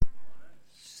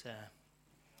It's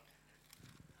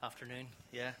afternoon,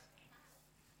 yeah.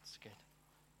 It's good.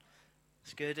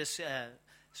 It's good.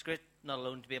 It's great not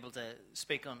alone to be able to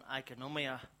speak on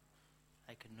Iconomia.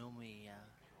 Iconomia.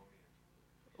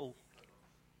 Oh.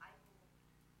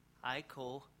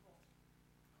 Ico.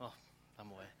 Oh, I'm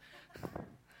away.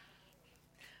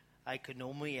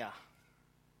 Iconomia.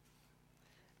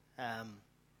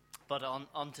 But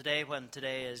on today, when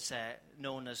today is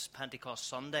known as Pentecost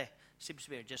Sunday, seems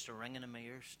to be just a ringing in my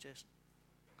ears, just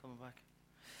coming back.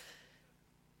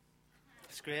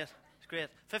 It's great. It's great.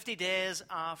 50 days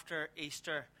after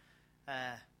Easter,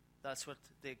 that's what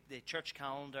the church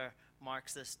calendar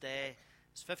marks this day.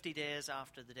 It's 50 days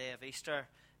after the day of Easter.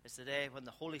 It's the day when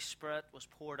the Holy Spirit was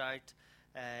poured out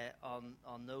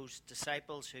on those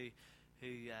disciples who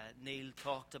Neil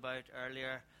talked about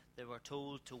earlier. They were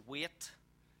told to wait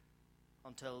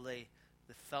until the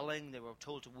filling. They were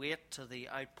told to wait to the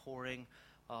outpouring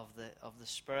of the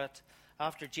Spirit.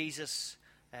 After Jesus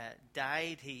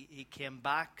died, he came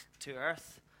back to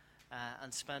earth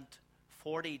and spent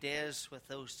 40 days with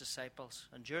those disciples.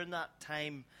 And during that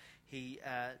time, he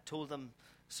told them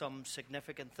some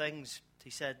significant things. He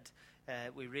said,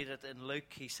 we read it in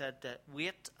Luke, he said,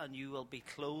 wait and you will be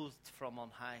clothed from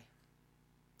on high.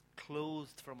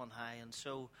 Clothed from on high. And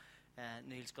so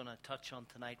Neil's going to touch on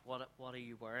tonight, what are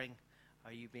you wearing?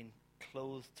 Are you being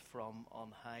clothed from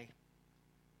on high?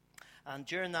 And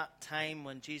during that time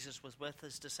when Jesus was with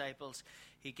his disciples,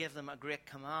 he gave them a great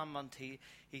commandment.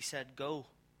 He said, go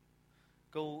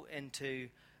into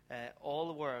all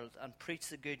the world and preach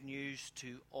the good news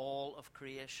to all of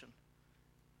creation.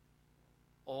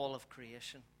 All of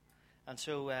creation. And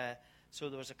so there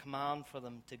was a command for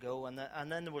them to go. And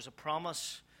then there was a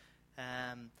promise.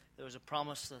 There was a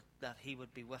promise that he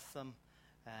would be with them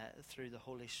through the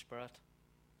Holy Spirit.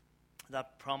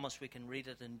 That promise, we can read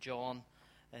it in John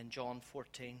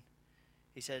 14.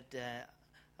 He said,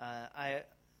 I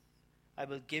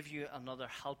will give you another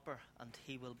helper, and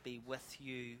he will be with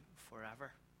you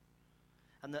forever.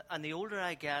 And the older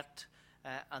I get,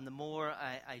 and the more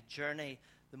I journey,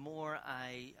 the more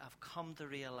I have come to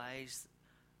realize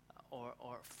or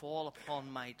fall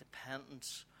upon my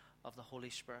dependence of the Holy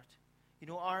Spirit. You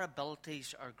know, our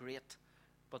abilities are great,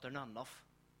 but they're not enough.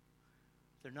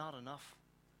 They're not enough.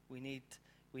 We need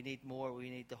more. We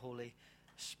need the Holy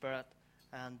Spirit.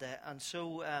 And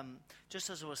so just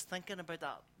as I was thinking about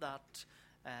that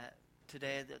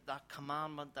today, that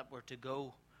commandment that we're to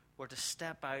go, we're to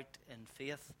step out in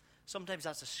faith. Sometimes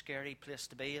that's a scary place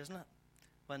to be, isn't it?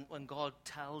 When God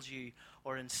tells you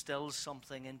or instills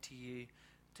something into you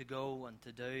to go and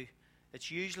to do,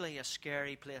 it's usually a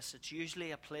scary place. It's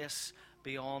usually a place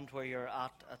beyond where you're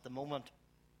at the moment.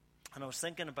 And I was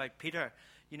thinking about Peter.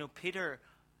 You know, Peter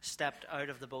stepped out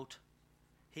of the boat.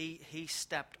 He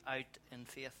stepped out in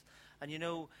faith. And you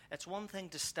know, it's one thing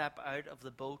to step out of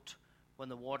the boat when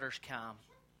the water's calm.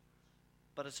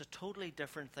 But it's a totally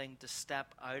different thing to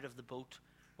step out of the boat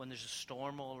when there's a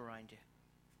storm all around you.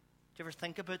 Do you ever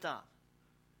think about that?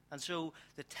 And so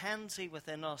the tendency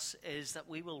within us is that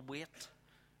we will wait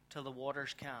till the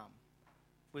water's calm.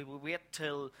 We will wait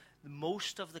till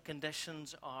most of the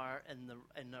conditions are in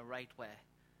the right way.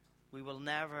 We will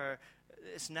never,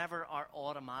 it's never our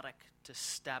automatic to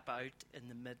step out in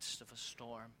the midst of a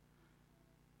storm.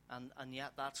 And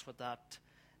yet that's what that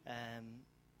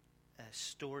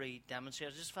story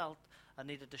demonstrates. I just felt I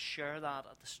needed to share that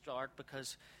at the start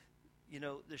because, you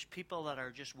know, there's people that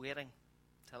are just waiting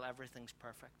till everything's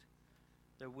perfect.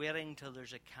 They're waiting till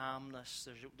there's a calmness.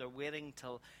 They're waiting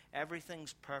till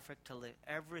everything's perfect, till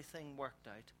everything worked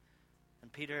out.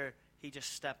 And Peter, he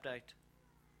just stepped out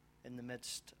in the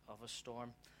midst of a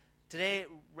storm. Today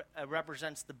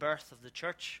represents the birth of the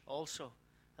church also.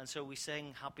 And so we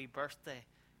sing happy birthday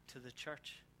to the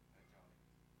church.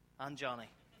 And Johnny,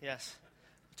 yes.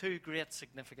 Two great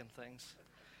significant things.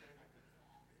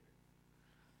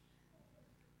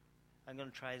 I'm going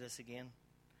to try this again.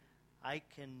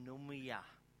 Iconomia.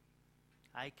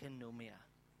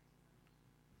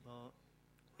 Well,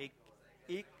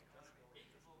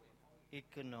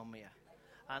 Iconomia.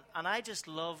 And I just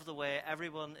love the way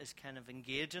everyone is kind of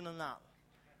engaging in that.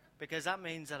 Because that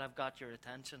means that I've got your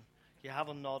attention. You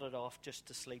haven't nodded off just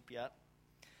to sleep yet.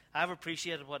 I've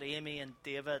appreciated what Amy and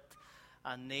David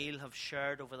and Neil have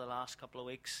shared over the last couple of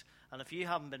weeks. And if you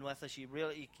haven't been with us, you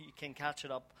can catch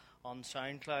it up on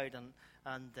SoundCloud.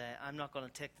 And I'm not going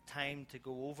to take the time to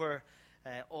go over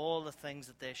all the things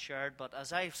that they shared. But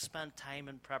as I've spent time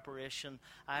in preparation,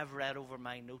 I've read over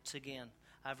my notes again.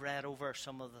 I've read over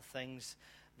some of the things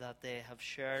that they have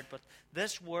shared. But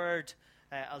this word,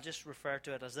 I'll just refer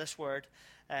to it as this word,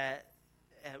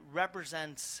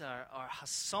 represents or has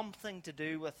something to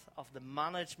do with of the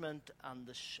management and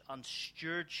and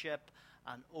stewardship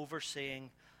and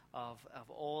overseeing of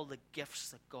all the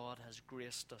gifts that God has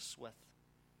graced us with.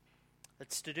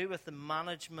 It's to do with the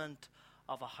management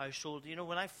of a household. You know,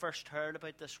 when I first heard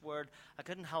about this word, I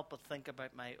couldn't help but think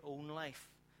about my own life.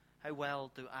 How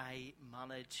well do I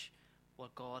manage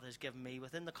what God has given me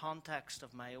within the context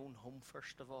of my own home,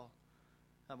 first of all,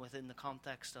 and within the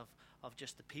context of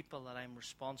just the people that I'm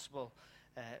responsible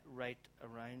right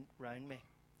around me.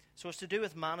 So it's to do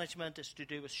with management, it's to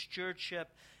do with stewardship,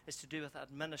 it's to do with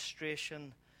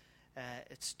administration,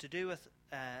 it's to do with,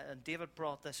 and David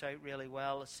brought this out really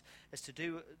well, it's to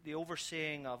do with the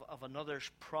overseeing of another's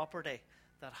property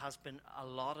that has been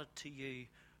allotted to you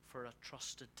for a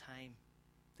trusted time.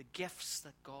 The gifts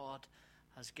that God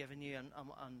has given you and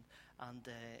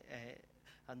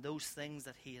those things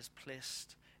that He has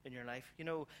placed in your life. You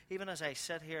know, even as I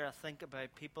sit here, I think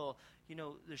about people, you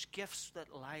know, there's gifts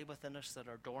that lie within us that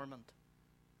are dormant.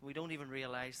 We don't even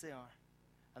realize they are.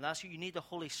 And that's you need the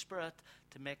Holy Spirit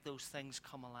to make those things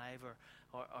come alive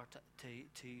or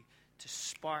to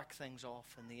spark things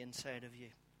off in the inside of you.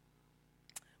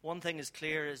 One thing is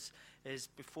clear is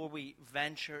before we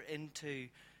venture into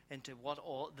what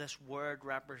all this word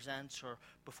represents, or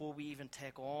before we even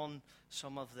take on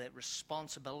some of the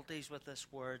responsibilities with this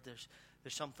word, there's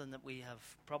something that we have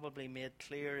probably made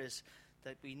clear, is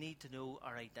that we need to know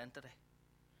our identity.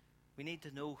 We need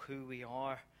to know who we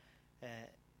are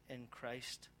in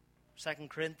Christ. 2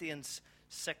 Corinthians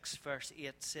 6 verse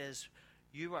 8 says,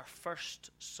 "You are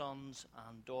first sons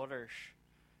and daughters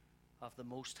of the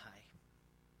Most High."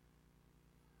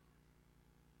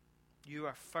 You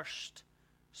are first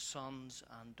sons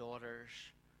and daughters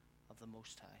of the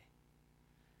Most High.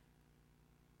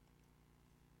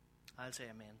 I'll say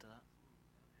amen to that.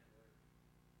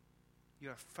 You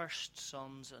are first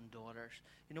sons and daughters.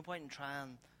 You no point in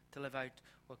trying to live out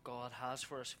what God has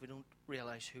for us if we don't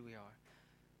realize who we are.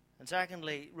 And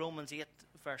secondly, Romans 8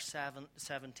 verse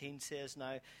 17 says,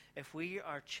 now, if we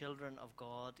are children of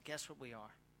God, guess what we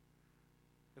are?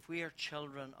 If we are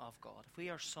children of God, if we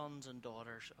are sons and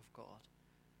daughters of God,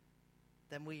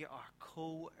 then we are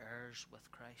co-heirs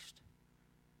with Christ.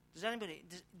 Does anybody,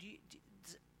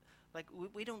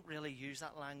 we don't really use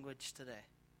that language today,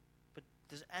 but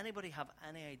does anybody have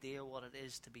any idea what it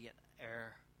is to be an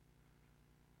heir?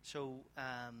 So,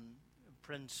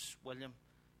 Prince William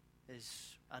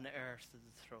is an heir to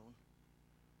the throne.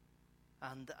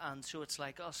 And so it's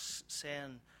like us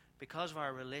saying, because of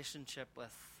our relationship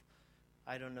with,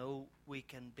 I don't know, we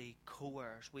can be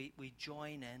co-heirs. We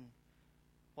join in.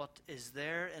 What is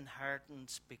their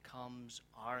inheritance becomes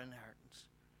our inheritance.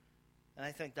 And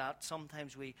I think that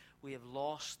sometimes we have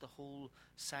lost the whole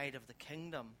side of the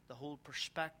kingdom, the whole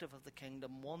perspective of the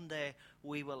kingdom. One day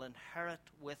we will inherit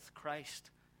with Christ.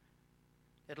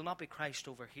 It'll not be Christ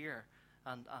over here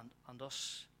and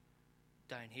us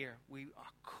down here. We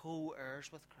are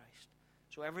co-heirs with Christ.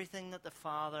 So everything that the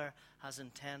Father has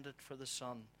intended for the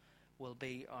Son will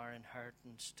be our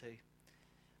inheritance too.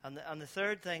 And the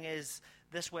third thing is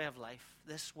this way of life.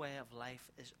 This way of life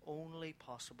is only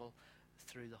possible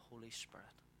through the Holy Spirit.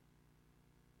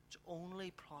 It's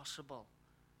only possible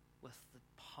with the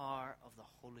power of the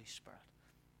Holy Spirit.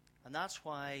 And that's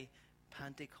why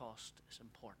Pentecost is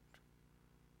important.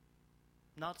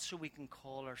 Not so we can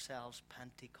call ourselves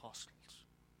Pentecostals.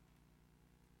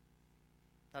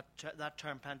 That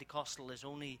term Pentecostal is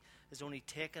only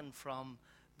taken from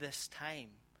this time.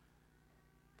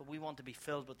 But we want to be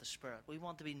filled with the Spirit. We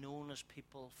want to be known as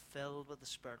people filled with the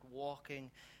Spirit,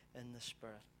 walking in the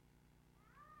Spirit.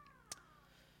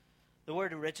 The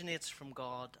Word originates from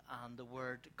God, and the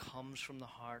Word comes from the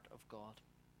heart of God.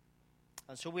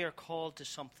 And so we are called to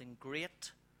something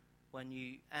great when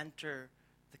you enter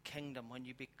the kingdom.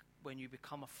 When you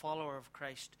become a follower of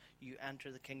Christ, you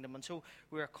enter the kingdom. And so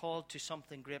we are called to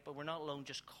something great, but we're not alone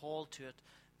just called to it,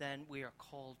 then we are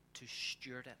called to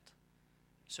steward it.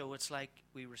 So it's like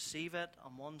we receive it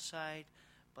on one side,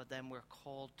 but then we're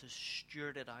called to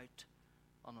steward it out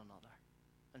on another.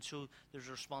 And so there's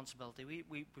a responsibility.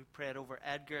 We prayed over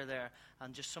Edgar there,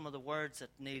 and just some of the words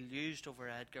that Neil used over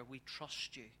Edgar. We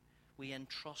trust you. We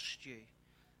entrust you.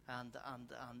 And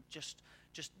just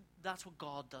that's what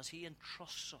God does. He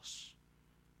entrusts us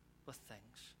with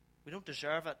things. We don't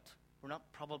deserve it. We're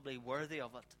not probably worthy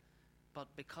of it. But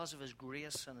because of His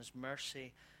grace and His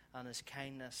mercy and His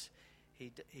kindness,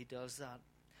 He does that.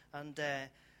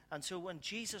 And so when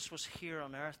Jesus was here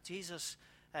on earth, Jesus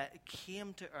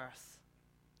came to earth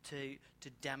to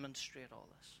demonstrate all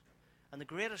this. And the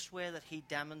greatest way that He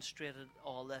demonstrated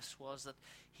all this was that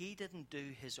He didn't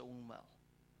do His own will.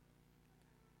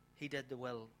 he did the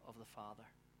will of the Father.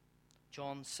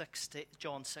 John 6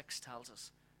 tells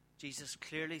us, Jesus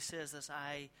clearly says this,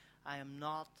 I am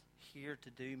not here to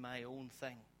do my own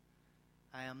thing.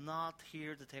 I am not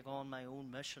here to take on my own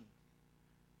mission.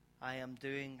 I am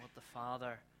doing what the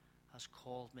Father has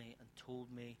called me and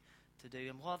told me to do.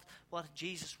 And what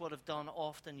Jesus would have done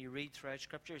often, you read throughout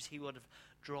Scripture, is he would have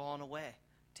drawn away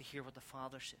to hear what the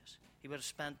Father says. He would have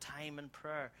spent time in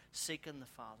prayer, seeking the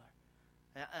Father.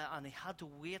 And he had to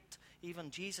wait,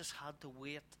 even Jesus had to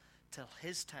wait till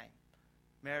his time.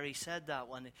 Mary said that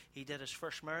when he did his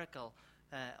first miracle,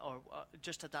 or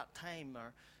just at that time,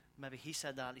 or maybe he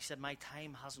said that, he said, my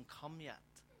time hasn't come yet.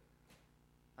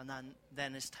 And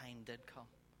then his time did come.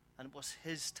 And it was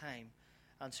his time.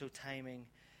 And so timing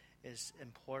is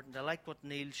important. I like what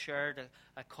Neil shared.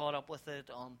 I caught up with it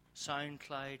on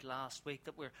SoundCloud last week,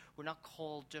 that we're not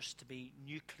called just to be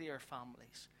nuclear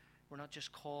families. We're not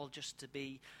just called just to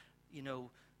be,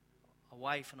 a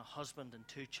wife and a husband and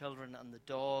 2 children and the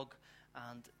dog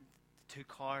and 2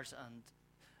 cars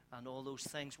and all those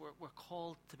things. We're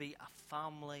called to be a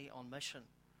family on mission.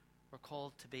 We're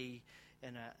called to be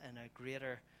in a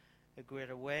greater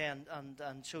way.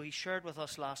 And so he shared with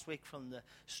us last week from the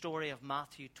story of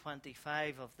Matthew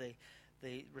 25 of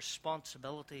the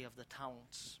responsibility of the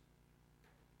talents.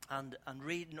 And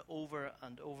reading over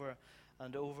and over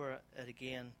and over it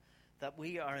again, that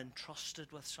we are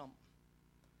entrusted with something.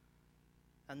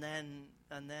 And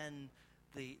then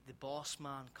the boss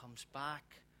man comes back,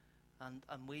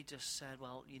 and we just said,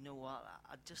 well, you know what,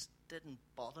 I just didn't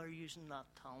bother using that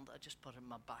talent. I just put it in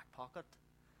my back pocket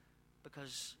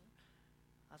because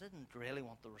I didn't really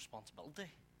want the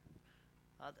responsibility.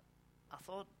 I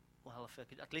thought, well,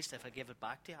 if I give it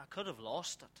back to you, I could have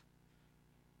lost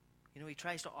it. He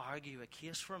tries to argue a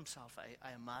case for himself,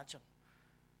 I imagine.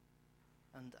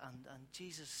 And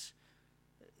Jesus,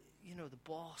 the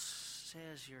boss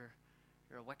says you're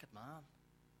a wicked man.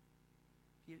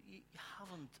 You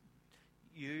haven't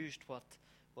used what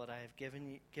I have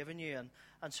given you.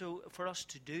 And so for us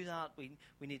to do that, we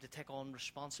need to take on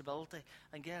responsibility.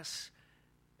 And guess,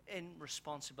 in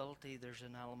responsibility, there's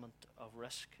an element of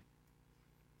risk.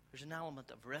 There's an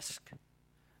element of risk.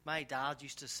 My dad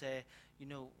used to say,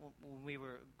 when we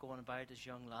were going about as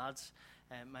young lads,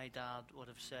 my dad would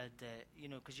have said,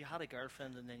 because you had a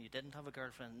girlfriend and then you didn't have a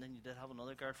girlfriend and then you did have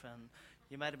another girlfriend.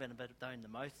 You might have been a bit down the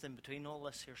mouth in between all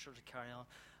this here sort of carry on.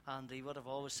 And he would have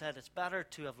always said, it's better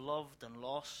to have loved and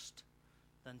lost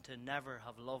than to never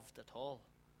have loved at all.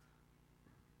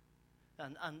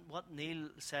 And what Neil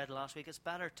said last week, it's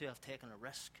better to have taken a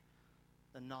risk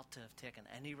than not to have taken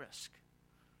any risk.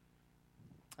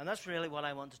 And that's really what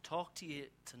I want to talk to you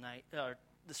tonight, or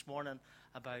this morning,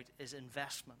 about, is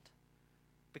investment.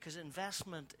 Because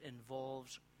investment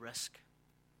involves risk.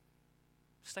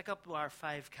 Stick up our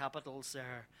 5 capitals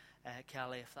there,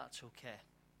 Kelly, if that's okay.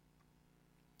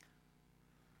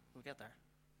 We'll get there.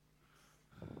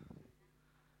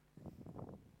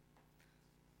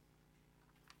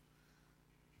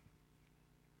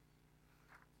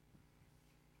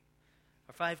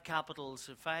 Our 5 capitals,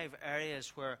 5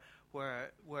 areas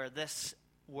where this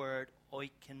word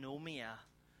oikonomia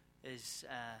is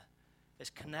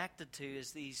connected to,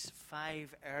 is these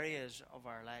 5 areas of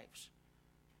our lives.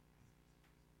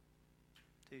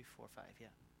 2, 4, 5, yeah.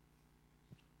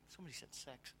 Somebody said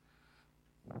 6.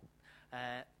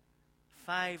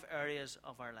 5 areas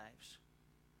of our lives.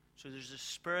 So there's the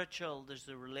spiritual, there's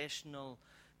the relational,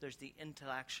 there's the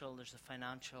intellectual, there's the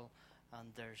financial,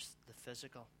 and there's the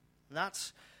physical.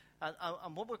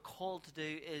 And what we're called to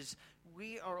do is,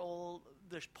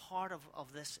 there's part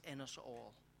of this in us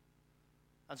all.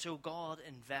 And so God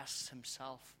invests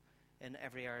himself in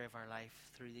every area of our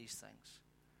life through these things.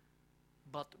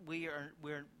 But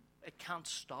it can't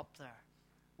stop there.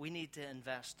 We need to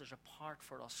invest. There's a part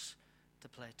for us to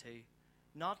play too.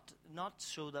 Not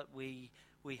so that we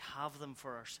have them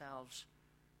for ourselves,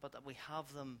 but that we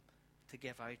have them to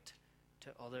give out to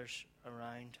others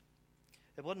around.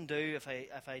 It wouldn't do if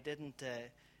I didn't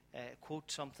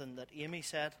quote something that Amy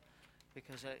said,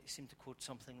 because I seem to quote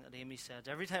something that Amy said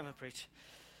every time I preach.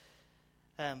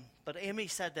 But Amy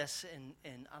said this,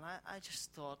 and I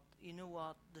just thought, you know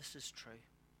what, this is true.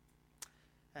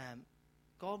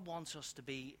 God wants us to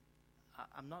be,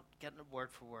 I'm not getting it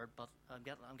word for word, but I'm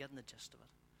getting the gist of it.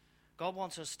 God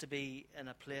wants us to be in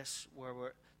a place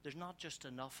where there's not just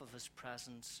enough of his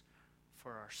presence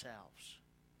for ourselves,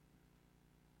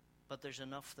 but there's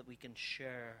enough that we can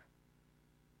share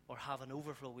or have an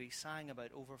overflow. We sang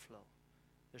about overflow.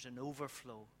 There's an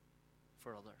overflow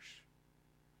for others.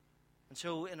 And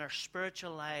so in our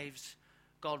spiritual lives,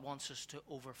 God wants us to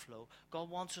overflow. God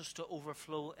wants us to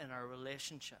overflow in our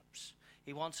relationships.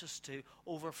 He wants us to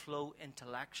overflow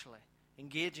intellectually,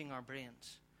 engaging our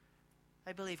brains.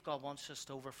 I believe God wants us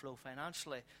to overflow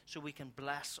financially so we can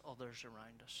bless others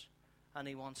around us. And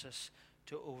He wants us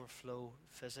to overflow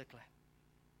physically.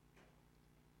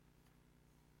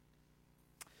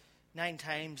 9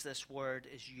 times this word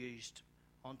is used.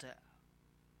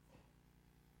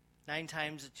 9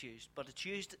 times it's used, but it's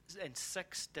used in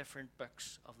 6 different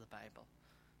books of the Bible.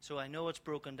 So I know it's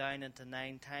broken down into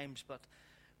 9 times,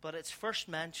 but it's first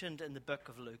mentioned in the book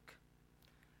of Luke.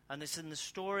 And it's in the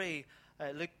story,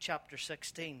 Luke chapter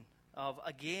 16, of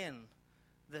again,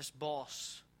 this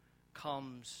boss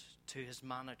comes to his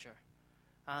manager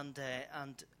and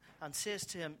says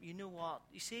to him, you know what,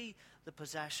 you see the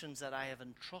possessions that I have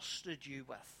entrusted you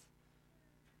with,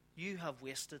 you have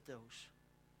wasted those.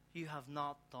 You have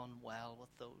not done well with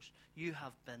those. You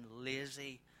have been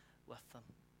lazy with them.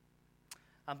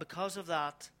 And because of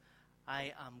that,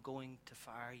 I am going to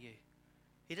fire you.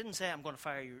 He didn't say, I'm going to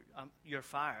fire you, you're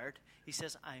fired. He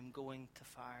says, I'm going to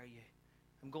fire you.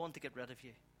 I'm going to get rid of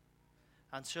you.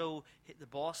 And so the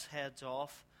boss heads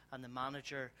off and the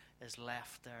manager is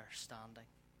left there standing.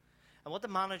 And what the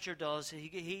manager does,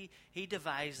 he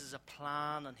devises a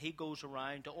plan, and he goes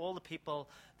around to all the people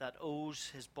that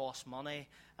owes his boss money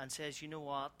and says, you know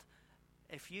what,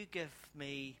 if you give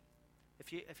me,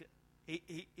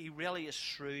 he really is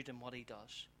shrewd in what he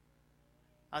does.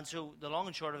 And so the long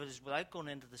and short of it is, without going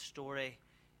into the story,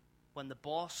 when the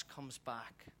boss comes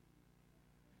back,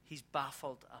 he's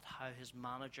baffled at how his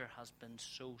manager has been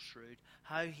so shrewd,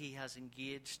 how he has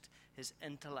engaged his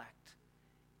intellect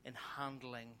in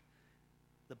handling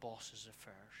the boss's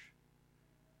affairs.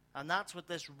 And that's what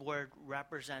this word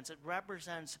represents. It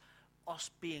represents us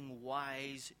being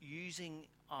wise, using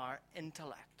our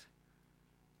intellect,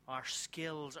 our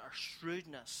skills, our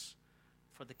shrewdness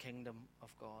for the kingdom of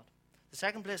God. The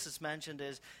second place it's mentioned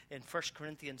is in 1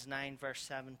 Corinthians 9, verse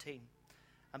 17.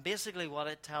 And basically what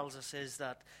it tells us is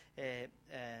that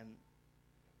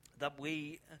that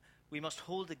we must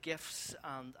hold the gifts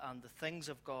and the things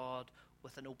of God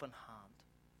with an open hand.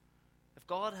 If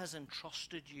God has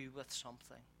entrusted you with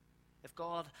something, if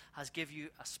God has given you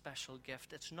a special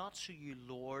gift, it's not so you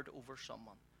lord over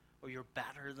someone or you're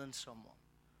better than someone,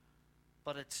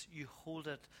 but it's you hold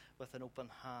it with an open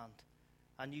hand.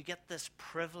 And you get this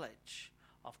privilege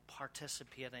of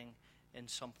participating in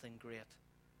something great.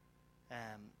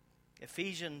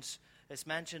 Ephesians is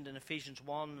mentioned in Ephesians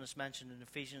 1 and it's mentioned in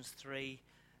Ephesians 3.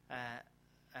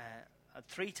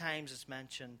 3 times it's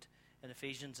mentioned in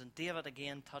Ephesians, and David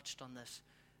again touched on this.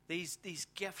 These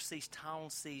gifts, these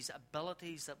talents, these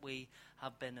abilities that we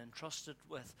have been entrusted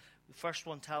with. The first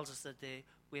one tells us that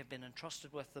we have been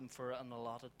entrusted with them for an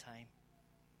allotted time.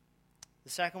 The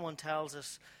second one tells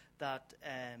us that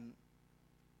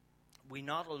we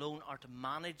not alone are to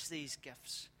manage these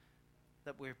gifts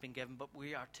that we've been given, but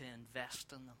we are to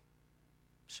invest in them.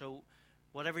 So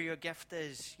whatever your gift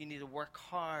is, you need to work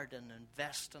hard and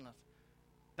invest in it.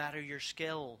 Better your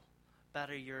skill,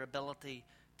 better your ability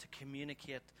to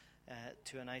communicate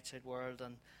to an outside world.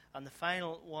 And the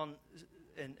final one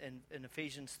in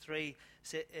Ephesians 3,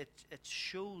 it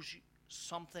shows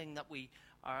something that we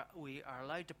are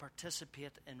allowed to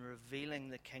participate in revealing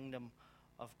the kingdom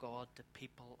of God to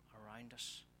people around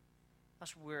us.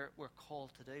 That's what we're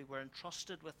called to do. We're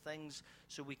entrusted with things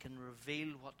so we can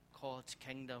reveal what God's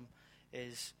kingdom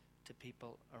is to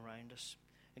people around us.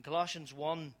 In Colossians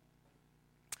 1,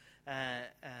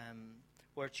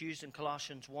 where it's used in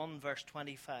Colossians 1 verse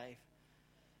 25,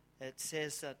 it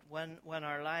says that when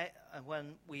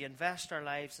we invest our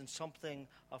lives in something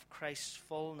of Christ's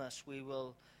fullness, we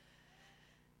will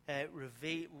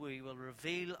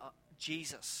reveal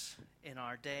Jesus in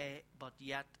our day, but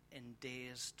yet in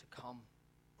days to come.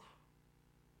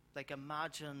 Like,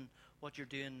 imagine what you're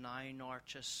doing now,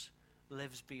 Norchus,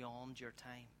 lives beyond your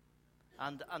time.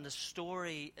 And the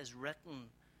story is written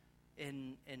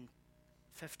in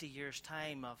 50 years'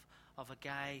 time of a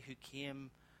guy who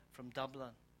came from Dublin,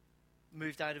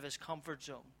 moved out of his comfort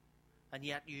zone, and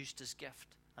yet used his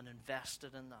gift and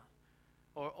invested in that.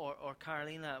 Or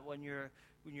Carolina, when you're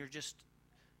just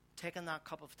taking that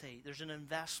cup of tea, there's an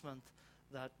investment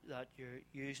that you're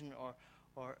using,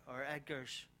 or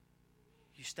Edgar's,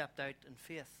 you stepped out in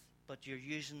faith, but you're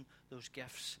using those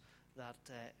gifts that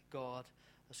God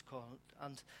has called.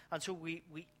 And so we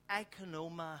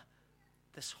economa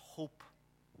this hope.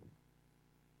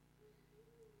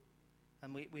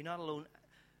 And we not alone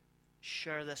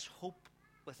share this hope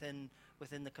within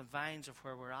the confines of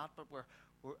where we're at, but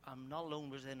I'm not alone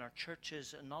within our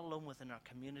churches and not alone within our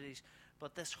communities,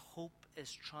 but this hope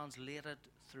is translated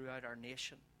throughout our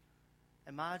nation.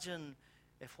 Imagine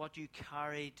if what you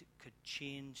carried could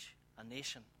change a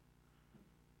nation.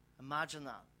 Imagine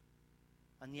that.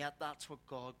 And yet that's what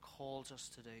God calls us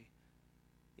to do.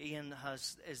 Ian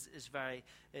is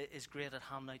great at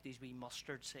handing out these wee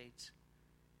mustard seeds,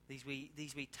 these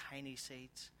wee tiny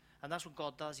seeds. And that's what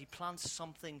God does. He plants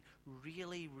something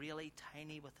really, really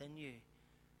tiny within you,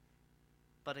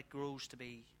 but it grows to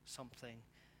be something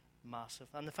massive.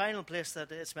 And the final place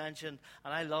that it's mentioned,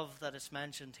 and I love that it's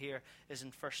mentioned here, is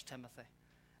in 1 Timothy.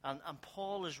 And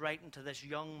Paul is writing to this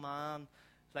young man,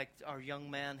 like our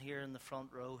young men here in the front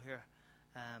row here.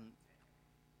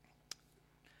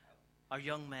 Our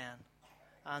young men.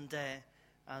 And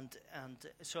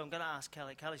so I'm going to ask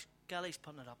Kelly. Kelly's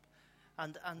putting it up.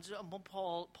 And what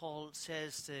Paul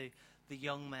says to the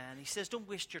young man, he says, don't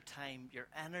waste your time, your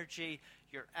energy,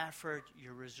 your effort,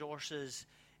 your resources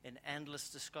in endless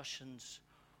discussions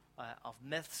of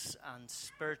myths and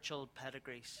spiritual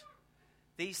pedigrees.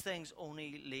 These things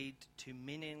only lead to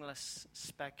meaningless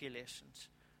speculations,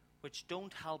 which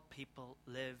don't help people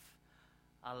live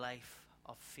a life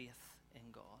of faith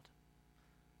in God.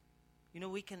 You know,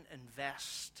 we can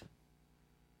invest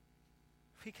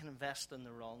in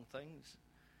the wrong things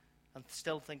and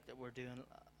still think that we're doing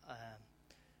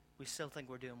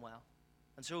well.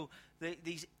 And so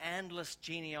these endless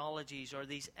genealogies or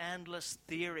these endless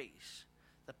theories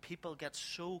that people get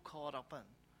so caught up in.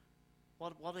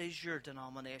 What is your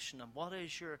denomination and what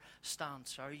is your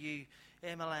stance? Are you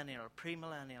amillennial or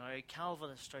premillennial? Are you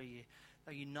Calvinist? Are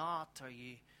you not?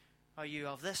 Are you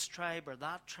of this tribe or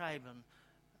that tribe?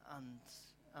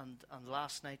 And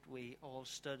last night we all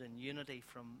stood in unity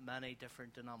from many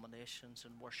different denominations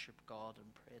and worshiped God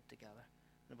and prayed together.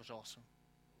 It was awesome.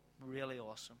 Really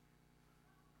awesome.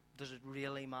 Does it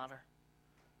really matter?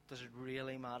 Does it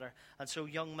really matter? And so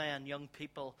young men, young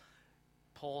people,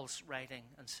 Paul's writing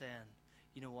and saying,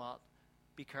 you know what?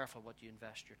 Be careful what you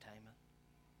invest your time in.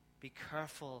 Be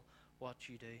careful what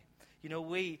you do. You know,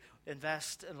 we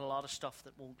invest in a lot of stuff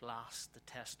that won't last the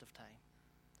test of time.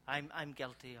 I'm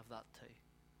guilty of that too.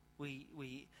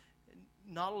 We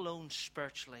not alone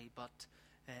spiritually, but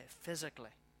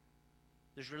physically.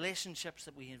 There's relationships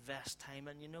that we invest time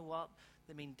in. You know what?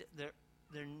 I mean,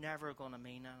 they're never going to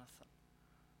mean anything.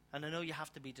 And I know you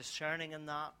have to be discerning in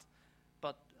that,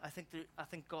 but I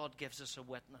think God gives us a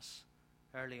witness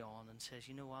early on and says,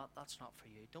 you know what? That's not for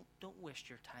you. Don't waste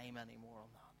your time anymore on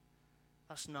that.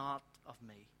 That's not of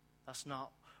me. That's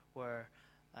not where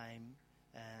I'm.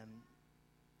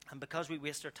 And because we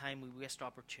waste our time, we waste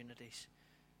opportunities,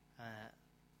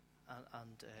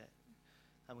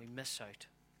 and we miss out.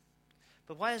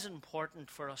 But why is it important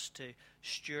for us to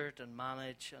steward and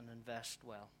manage and invest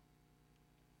well?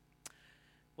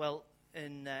 Well,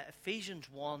 in Ephesians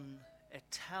 1, it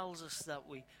tells us that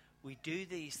we do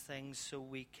these things so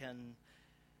we can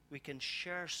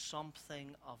share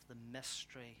something of the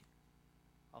mystery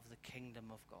of the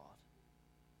kingdom of God.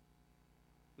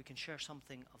 We can share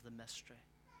something of the mystery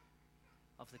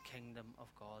of the kingdom of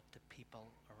God to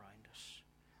people around us.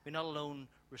 We not alone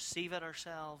receive it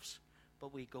ourselves,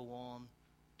 but we go on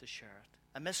to share it.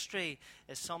 A mystery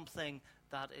is something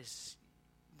that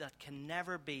can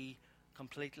never be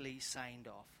completely signed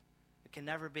off. It can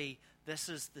never be, this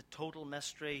is the total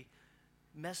mystery.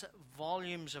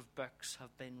 Volumes of books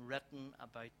have been written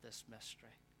about this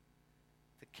mystery,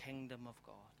 the kingdom of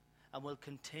God, and will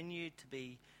continue to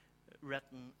be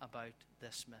written about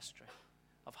this mystery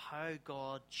of how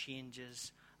God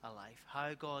changes a life,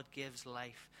 how God gives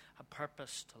life, a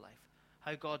purpose to life,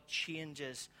 how God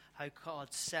changes, how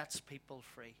God sets people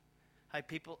free,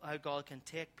 how God can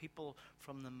take people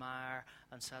from the mire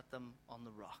and set them on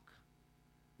the rock.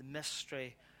 The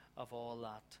mystery of all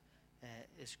that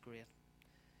is great.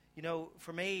 You know,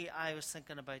 for me, I was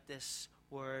thinking about this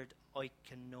word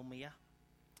oikonomia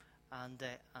and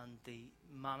the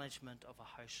management of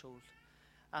a household.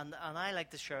 And I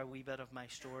like to share a wee bit of my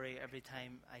story every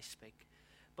time I speak.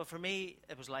 But for me,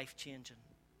 it was life-changing.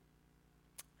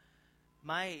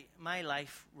 My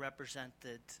life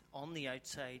represented, on the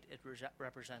outside, it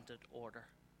represented order.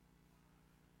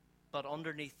 But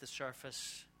underneath the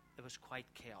surface, it was quite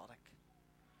chaotic.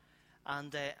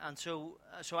 And so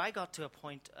I got to a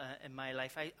point in my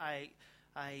life,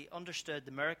 I understood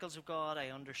the miracles of God, I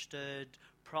understood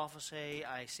prophecy,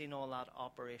 I seen all that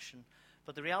operation.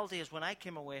 But the reality is, when I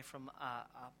came away from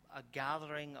a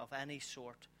gathering of any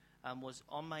sort and was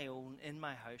on my own in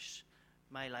my house,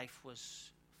 my life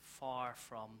was far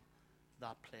from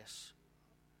that place.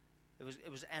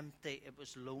 It was empty. It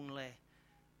was lonely.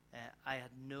 I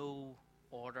had no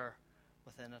order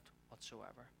within it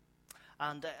whatsoever.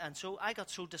 And so I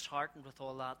got so disheartened with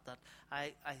all that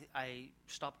I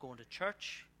stopped going to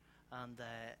church, and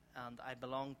I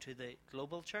belonged to the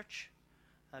global church.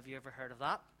 Have you ever heard of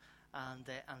that? And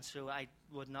so I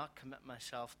would not commit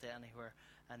myself to anywhere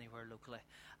locally.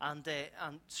 And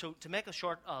so to make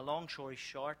a long story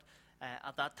short,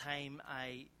 at that time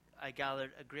I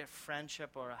gathered a great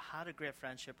friendship, or I had a great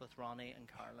friendship with Ronnie and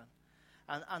Carolyn.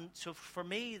 And so for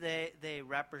me, they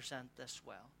represent this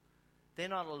well. They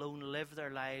not alone live their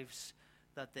lives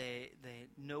that they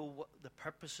know the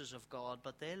purposes of God,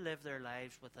 but they live their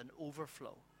lives with an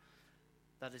overflow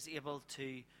that is able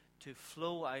to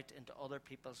flow out into other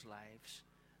people's lives.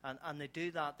 And they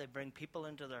do that. They bring people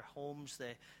into their homes.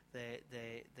 They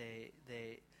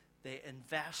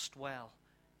invest well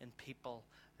in people.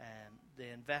 They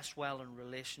invest well in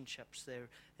relationships. They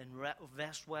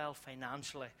invest well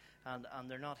financially. And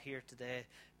they're not here today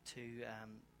to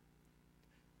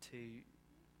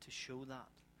show that.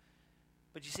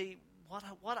 But you see,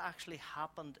 what actually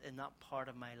happened in that part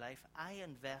of my life, I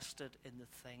invested in the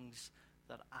things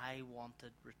that I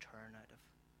wanted return out of.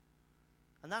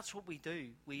 And that's what we do.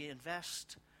 We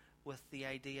invest with the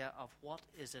idea of what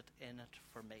is it in it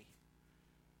for me.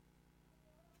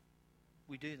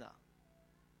 We do that.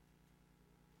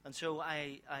 And so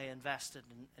I invested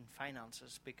in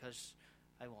finances because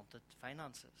I wanted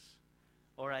finances.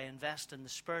 Or I invest in the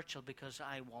spiritual because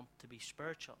I want to be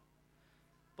spiritual.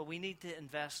 But we need to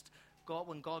invest.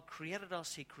 When God created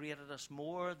us, He created us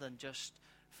more than just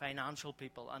financial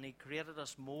people. And He created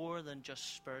us more than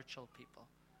just spiritual people.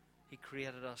 He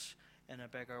created us in a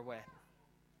bigger way.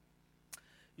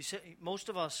 You see, most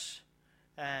of us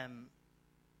are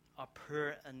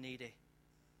poor and needy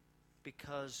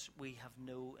because we have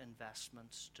no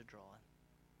investments to draw in.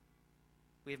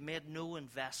 We have made no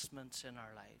investments in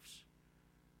our lives.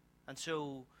 And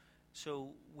so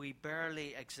we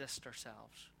barely exist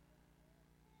ourselves.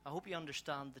 I hope you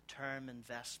understand the term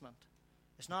investment.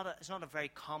 It's not a very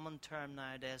common term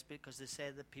nowadays, because they say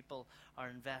that people are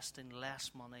investing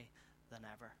less money than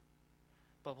ever.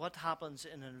 But what happens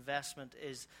in an investment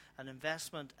is an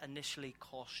investment initially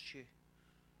costs you.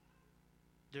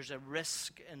 There's a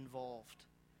risk involved.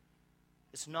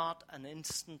 It's not an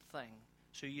instant thing.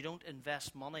 So you don't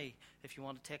invest money, if you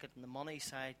want to take it on the money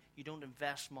side, you don't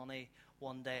invest money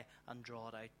one day and draw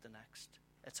it out the next.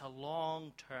 It's a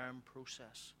long-term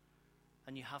process.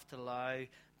 And you have to allow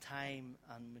time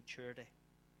and maturity.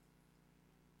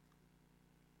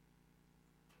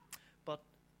 But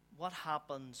what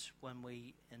happens when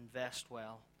we invest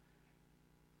well?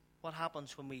 What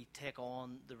happens when we take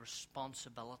on the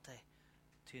responsibility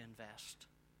to invest?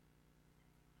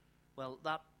 Well,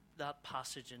 that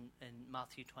passage in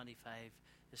Matthew 25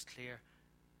 is clear.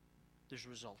 There's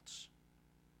results.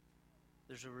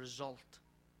 There's a result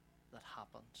that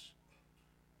happens.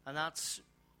 And that's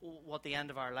what the end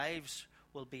of our lives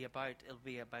will be about. It'll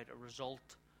be about a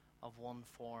result of one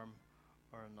form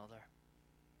or another.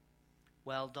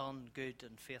 Well done, good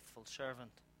and faithful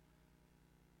servant.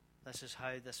 This is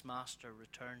how this master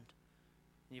returned.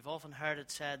 And you've often heard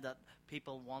it said that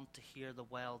people want to hear the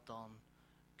well done,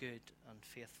 good and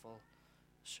faithful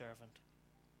servant.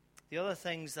 The other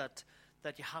things that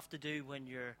you have to do when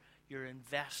you're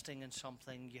investing in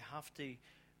something, you have to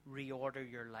reorder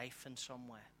your life in some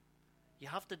way. You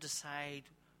have to decide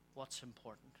what's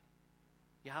important.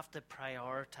 You have to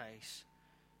prioritize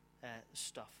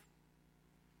stuff.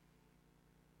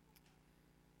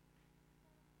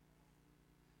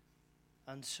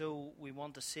 And so we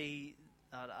want to see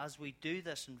that as we do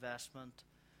this investment,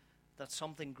 that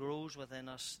something grows within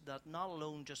us that not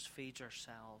alone just feeds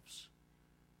ourselves,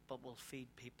 but will feed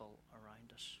people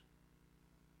around us.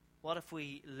 What if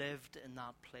we lived in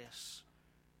that place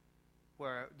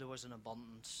where there was an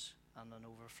abundance and an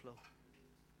overflow?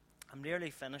 I'm nearly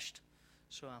finished.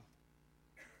 So,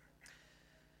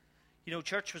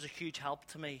 church was a huge help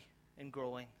to me in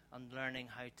growing and learning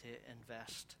how to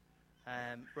invest.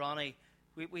 Ronnie,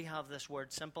 we have this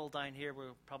word simple down here.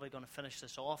 We're probably going to finish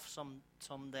this off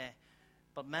someday.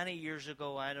 But many years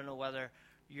ago, I don't know whether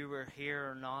you were here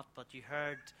or not, but you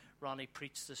heard Ronnie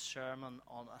preach this sermon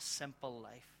on a simple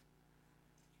life.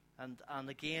 And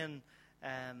again,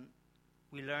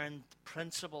 we learned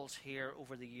principles here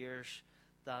over the years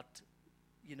that,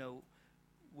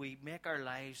 we make our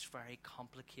lives very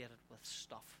complicated with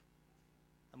stuff.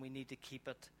 And we need to keep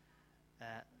it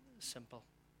simple.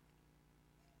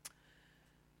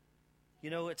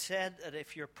 It said that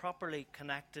if you're properly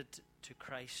connected to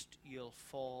Christ, you'll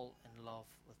fall in love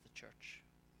with the church.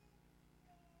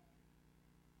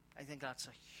 I think that's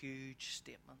a huge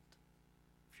statement.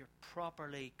 if you're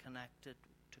properly connected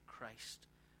to Christ,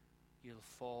 you'll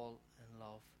fall in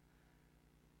love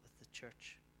with the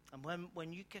church. And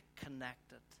when you get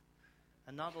connected,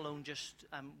 and not alone just,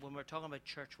 when we're talking about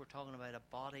church, we're talking about a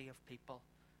body of people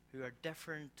who are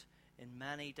different in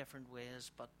many different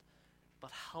ways, but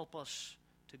help us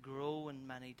to grow in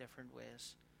many different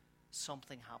ways.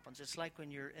 Something happens. It's like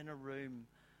when you're in a room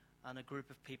and a group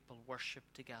of people worship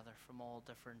together from all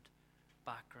different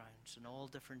backgrounds and all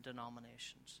different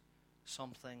denominations.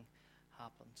 Something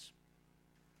happens.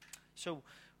 So,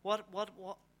 what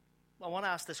I want to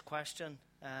ask this question.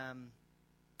 I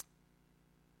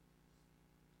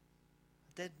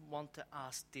did want to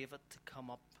ask David to come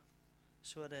up,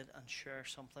 so I did, and share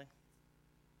something,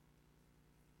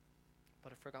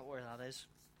 but I forgot where that is.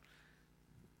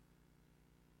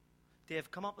 Dave,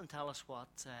 come up and tell us what.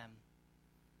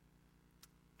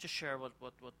 Just share what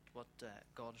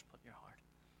God has put in your heart.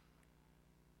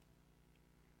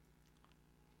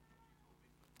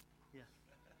 Yeah.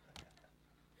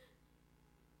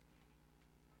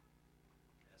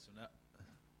 So now,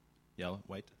 yellow,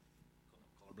 white,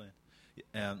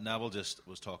 colorblind. Neville just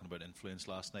was talking about influence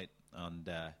last night, and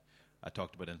I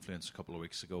talked about influence a couple of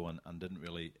weeks ago, and didn't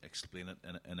really explain it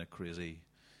in a crazy,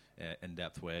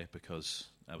 in-depth way because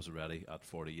I was already at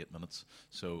 48 minutes.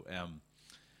 So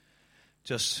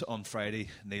just on Friday,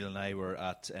 Neil and I were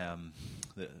at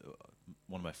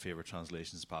one of my favourite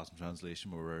translations, Passion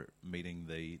Translation, where we were meeting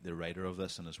the writer of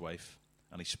this and his wife,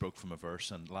 and he spoke from a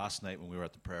verse. And last night when we were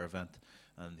at the prayer event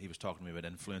and he was talking to me about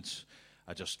influence,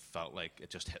 I just felt like it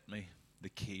just hit me, the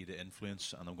key to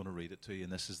influence, and I'm going to read it to you.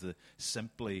 And this is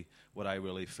simply what I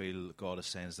really feel God is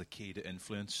saying is the key to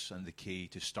influence, and the key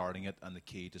to starting it, and the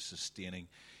key to sustaining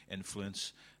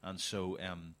influence. And so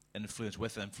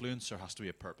with influence there has to be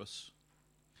a purpose.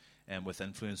 And with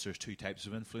influence, there's two types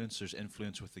of influence. There's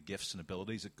influence with the gifts and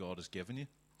abilities that God has given you,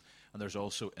 and there's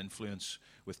also influence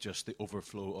with just the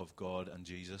overflow of God and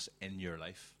Jesus in your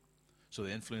life. So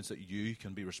the influence that you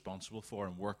can be responsible for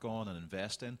and work on and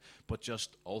invest in, but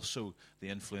just also the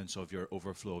influence of your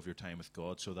overflow of your time with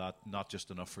God, so that not just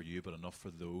enough for you, but enough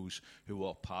for those who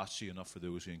walk past you, enough for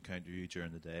those who encounter you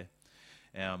during the day.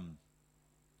 And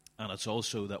it's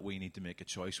also that we need to make a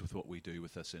choice with what we do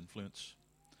with this influence.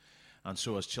 And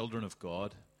so as children of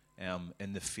God,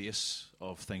 in the face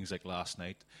of things like last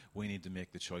night, we need to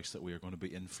make the choice that we are going to be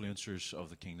influencers of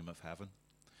the kingdom of heaven.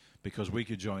 Because we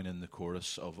could join in the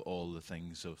chorus of all the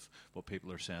things of what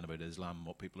people are saying about Islam,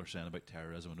 what people are saying about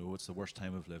terrorism, and it's the worst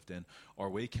time we've lived in.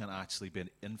 Or we can actually be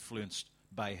influenced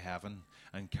by heaven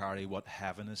and carry what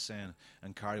heaven is saying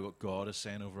and carry what God is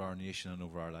saying over our nation and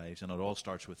over our lives. And it all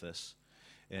starts with this.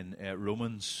 In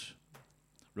Romans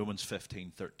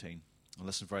 15:13. And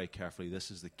listen very carefully.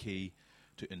 This is the key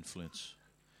to influence.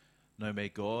 Now may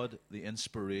God, the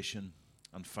inspiration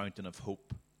and fountain of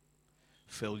hope,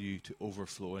 fill you to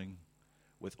overflowing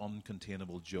with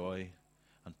uncontainable joy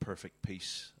and perfect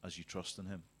peace as you trust in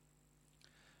Him.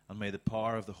 And may the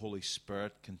power of the Holy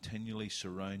Spirit continually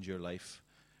surround your life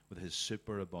with His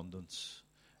superabundance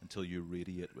until you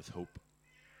radiate with hope.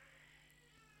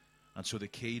 And so the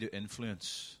key to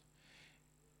influence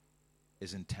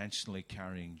is intentionally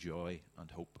carrying joy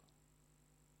and hope.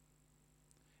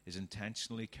 Is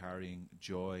intentionally carrying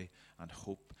joy and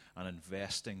hope and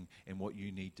investing in what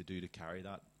you need to do to carry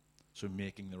that. So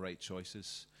making the right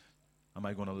choices. Am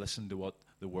I going to listen to what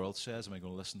the world says? Am I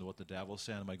going to listen to what the devil's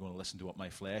saying? Am I going to listen to what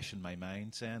my flesh and my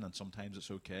mind saying? And sometimes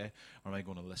it's okay. Or am I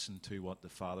going to listen to what the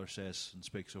Father says and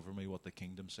speaks over me, what the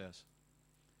kingdom says?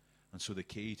 And so the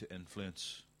key to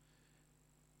influence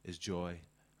is joy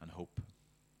and hope.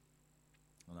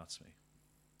 And that's me.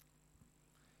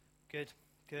 Good.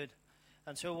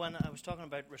 And so when I was talking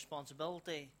about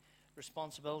responsibility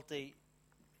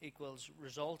equals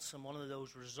results, and one of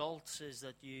those results is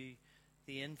that the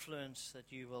influence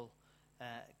that you will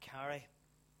carry.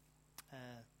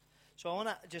 So I want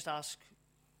to just ask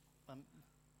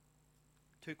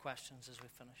two questions as we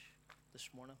finish this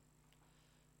morning.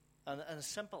 And it's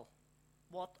simple.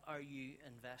 What are you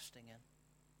investing in?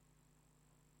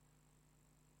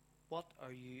 What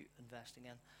are you investing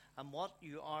in? And what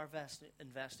you are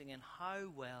investing in, how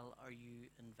well are you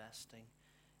investing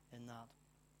in that?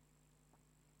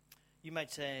 You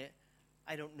might say,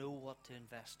 I don't know what to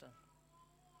invest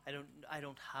in. I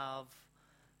don't have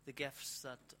the gifts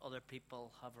that other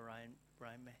people have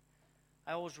around me.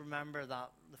 I always remember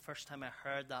that the first time I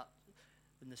heard that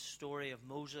in the story of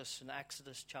Moses in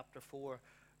Exodus chapter 4,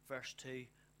 verse 2.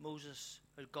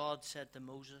 God said to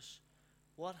Moses,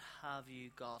 what have you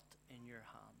got in your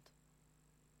hand?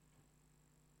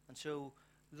 And so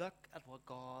look at what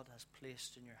God has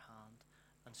placed in your hand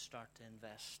and start to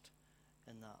invest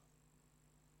in that.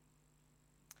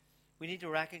 We need to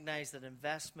recognize that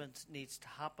investment needs to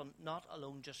happen not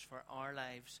alone just for our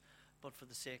lives, but for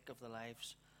the sake of the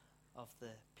lives of the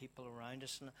people around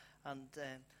us.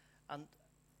 And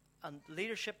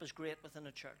leadership is great within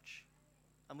a church,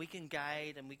 and we can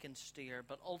guide and we can steer,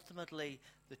 but ultimately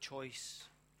the choice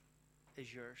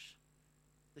is yours.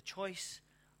 The choice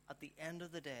at the end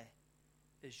of the day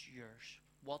is yours.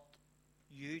 What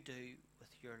you do with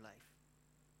your life.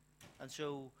 And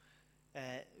so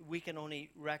we can only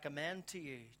recommend to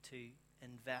you to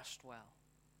invest well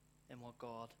in what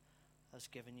God has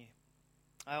given you.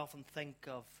 I often think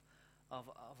of a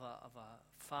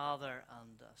father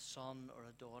and a son or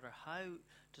a daughter. How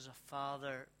does a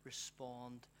father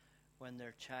respond when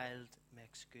their child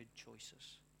makes good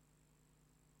choices?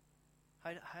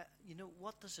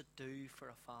 What does it do for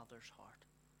a father's heart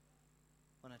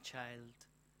when a child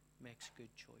makes good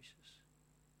choices?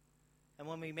 And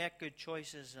when we make good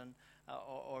choices, and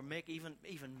or make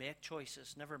even make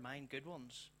choices, never mind good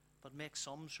ones, but make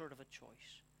some sort of a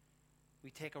choice. We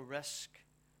take a risk.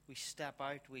 We step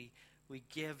out. We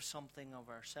give something of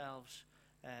ourselves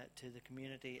to the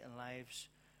community and lives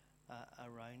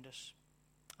around us.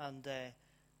 And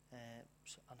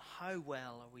how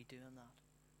well are we doing that?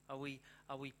 Are we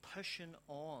pushing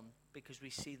on because we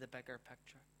see the bigger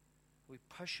picture? Are we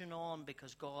pushing on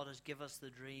because God has given us the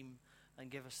dream and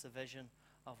give us the vision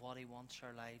of what He wants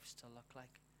our lives to look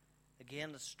like?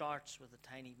 Again, it starts with a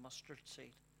tiny mustard seed.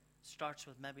 It starts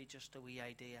with maybe just a wee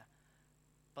idea.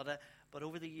 But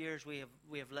over the years, we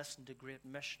have listened to great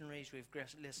missionaries. We've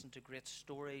listened to great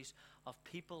stories of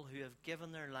people who have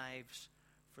given their lives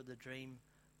for the dream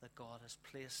that God has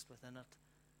placed within it,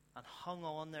 and hung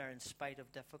on there in spite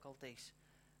of difficulties,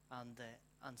 and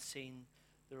seen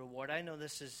the reward. I know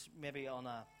this is maybe on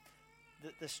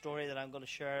the story that I'm going to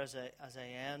share as I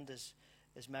end is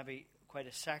maybe quite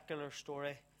a secular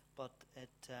story, but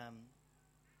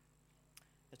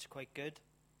it's quite good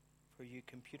for you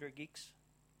computer geeks.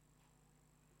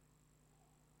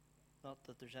 Not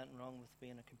that there's anything wrong with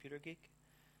being a computer geek.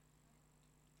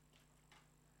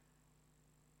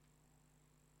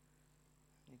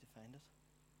 I need to find it.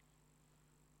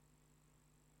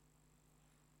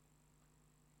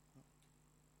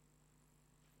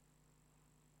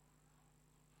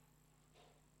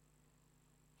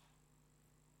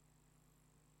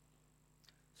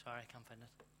 Sorry, I can't find it.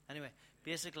 Anyway,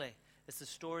 basically, it's the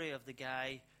story of the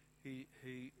guy who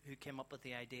came up with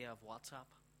the idea of WhatsApp.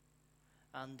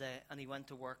 And he went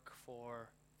to work for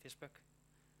Facebook,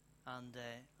 and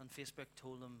Facebook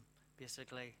told him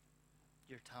basically,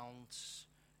 your talents,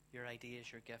 your ideas,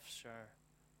 your gifts are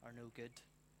no good.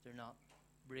 They're not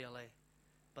really.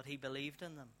 But he believed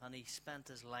in them, and he spent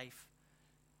his life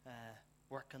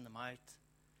working them out.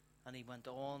 And he went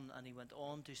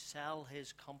on to sell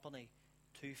his company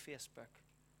to Facebook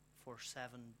for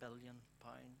 £7 billion.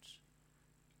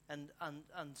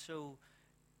 And so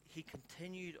he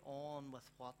continued on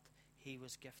with what he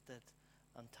was gifted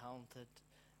and talented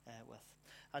with.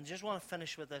 And just want to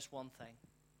finish with this one thing.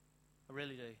 I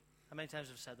really do. How many times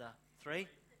have I said that? Three,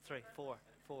 four.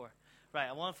 Right,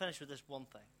 I want to finish with this one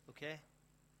thing, okay?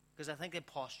 Because I think the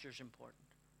posture is important.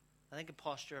 I think the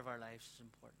posture of our lives is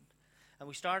important. And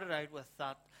we started out with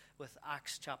that, with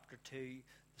Acts chapter 2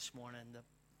 this morning, the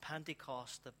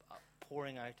Pentecost, the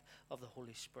pouring out of the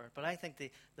Holy Spirit. But I think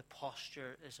the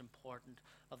posture is important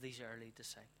of these early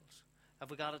disciples. Have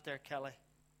we got it there, Kelly?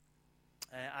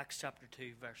 Acts chapter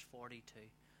 2, verse 42.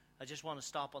 I just want to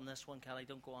stop on this one, Kelly.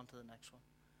 Don't go on to the next one.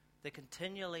 They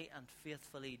continually and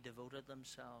faithfully devoted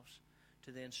themselves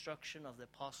to the instruction of the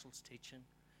apostles' teaching,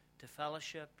 to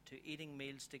fellowship, to eating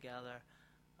meals together,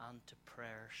 and to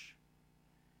prayers.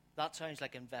 That sounds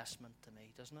like investment to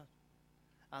me, doesn't it?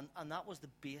 And that was the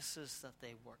basis that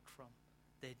they worked from.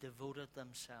 They devoted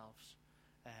themselves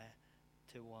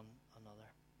to one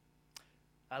another.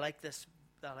 I like this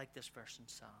verse in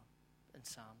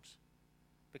Psalms,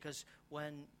 because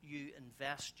when you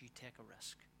invest, you take a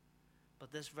risk.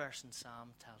 But this verse in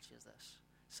Psalm tells you this.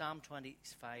 Psalm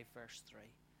 25, verse 3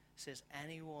 says,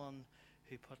 anyone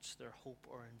who puts their hope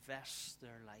or invests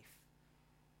their life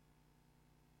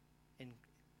in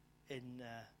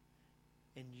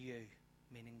you,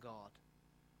 meaning God,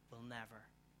 will never,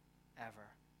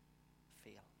 ever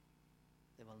fail.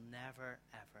 They will never,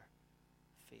 ever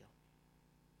fail.